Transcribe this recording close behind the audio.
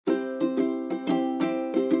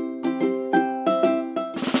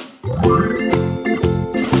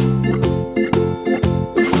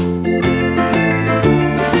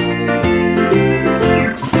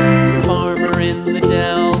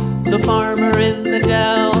in the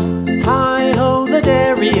dell. Hi-ho, the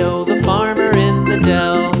dairy-o, the farmer in the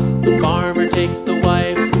dell. The farmer takes the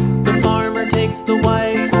wife, the farmer takes the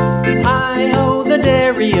wife. Hi-ho, the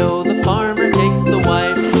dairy-o, the farmer takes the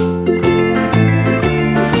wife.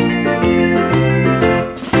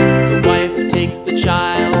 The wife takes the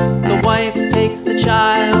child, the wife takes the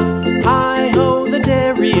child. Hi-ho, the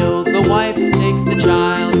dairy-o, the wife takes the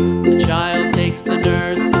child. The child takes the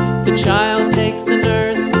nurse, the child takes the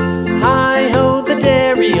nurse. Hi-ho, the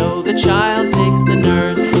dairy-o, the child takes the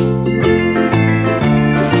nurse.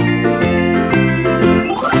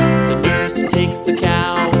 The nurse takes the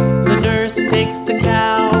cow, the nurse takes the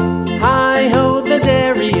cow. Hi-ho, the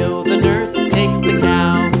dairy-o, the nurse takes the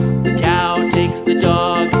cow. The cow takes the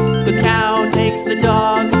dog, the cow takes the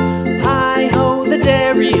dog. Hi-ho, the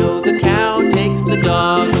dairy-o, the cow takes the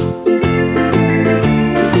dog.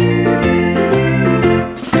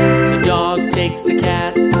 The dog takes the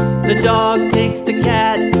cat, the dog takes the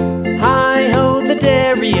cat. Hi-ho, the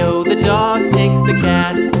dairy-o, the dog takes the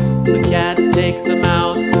cat. The cat takes the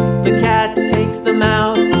mouse, the cat takes the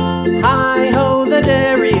mouse. Hi-ho, the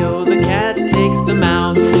dairy-o, the cat takes the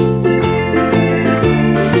mouse.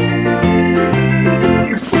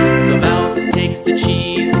 The mouse takes the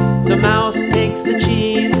cheese, the mouse takes the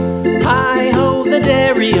cheese. Hi-ho, the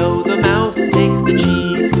dairy-o, the mouse takes the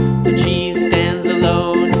cheese. The cheese stands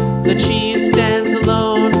alone, the cheese stands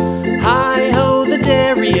alone. Hi-ho, the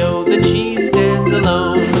dairy-o, the cheese stands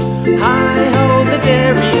alone. Hi-ho, the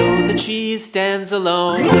dairy-o, the cheese stands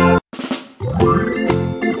alone.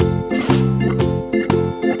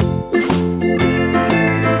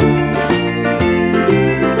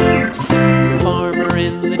 The farmer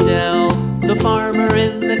in the dell, the farmer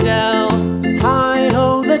in the dell.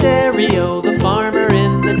 Hi-ho, the dairy-o, the farmer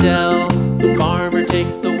in the dell. The farmer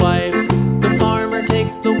takes the wife, the farmer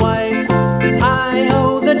takes the wife.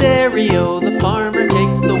 Hi-ho, the dairy-o, the farmer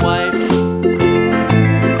takes the wife.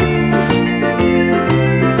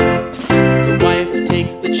 The wife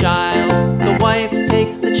takes the child, the wife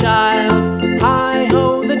takes the child.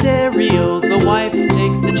 Hi-ho, the dairy-o, the wife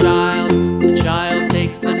takes the child. The child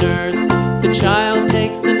takes the nurse, the child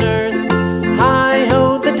takes the nurse.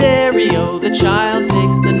 Hi-ho, the dairy-o, the child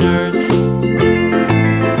takes the nurse.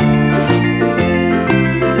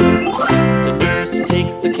 The nurse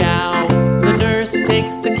takes the cow, the nurse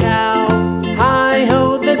takes the cow.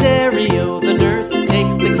 Hi-ho, the dairy-o, the nurse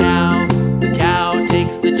takes the cow. The cow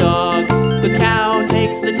takes the dog, the cow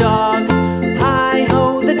takes the dog.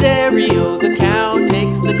 Hi-ho, the dairy-o, the cow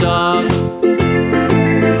takes the dog.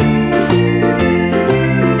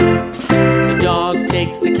 The dog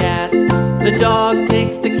takes the cat, the dog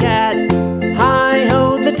takes the cat.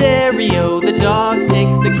 Hi-ho, the dairy-o, the dog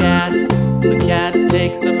takes the cat. The cat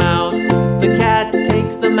takes the mouse, the cat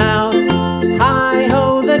takes the mouse.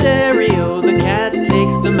 Hi-ho, the dairy-o, the cat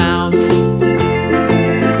takes the mouse.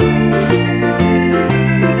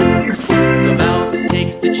 The mouse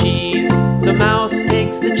takes the cheese, the mouse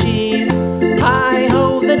takes the cheese.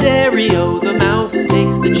 Hi-ho, the dairy-o, the mouse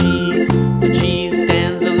takes the cheese. The cheese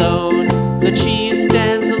stands alone, the cheese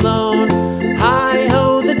stands alone.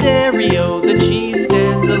 Hi-ho, the dairy-o, the cheese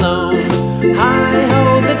stands alone.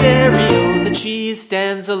 Hi-ho, the dairy-o, the cheese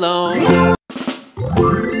stands alone.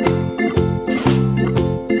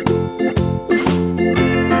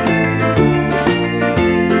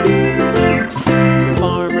 The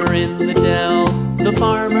farmer in the dell, the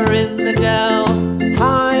farmer in the dell.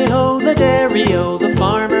 Hi-ho, the dairy-o, the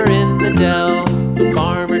farmer in the dell. The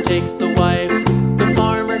farmer takes the wife, the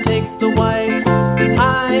farmer takes the wife.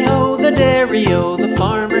 Hi-ho, the dairy-o, the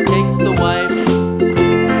farmer takes the wife.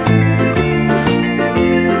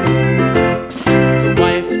 The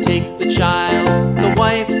wife takes the child, the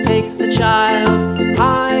wife takes the child.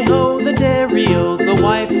 Hi-ho, the dairy-o, the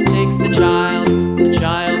wife takes the child. The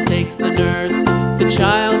child takes the nurse, the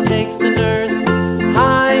child takes the nurse.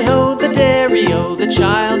 Hi-ho, the dairy-o, the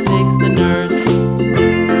child takes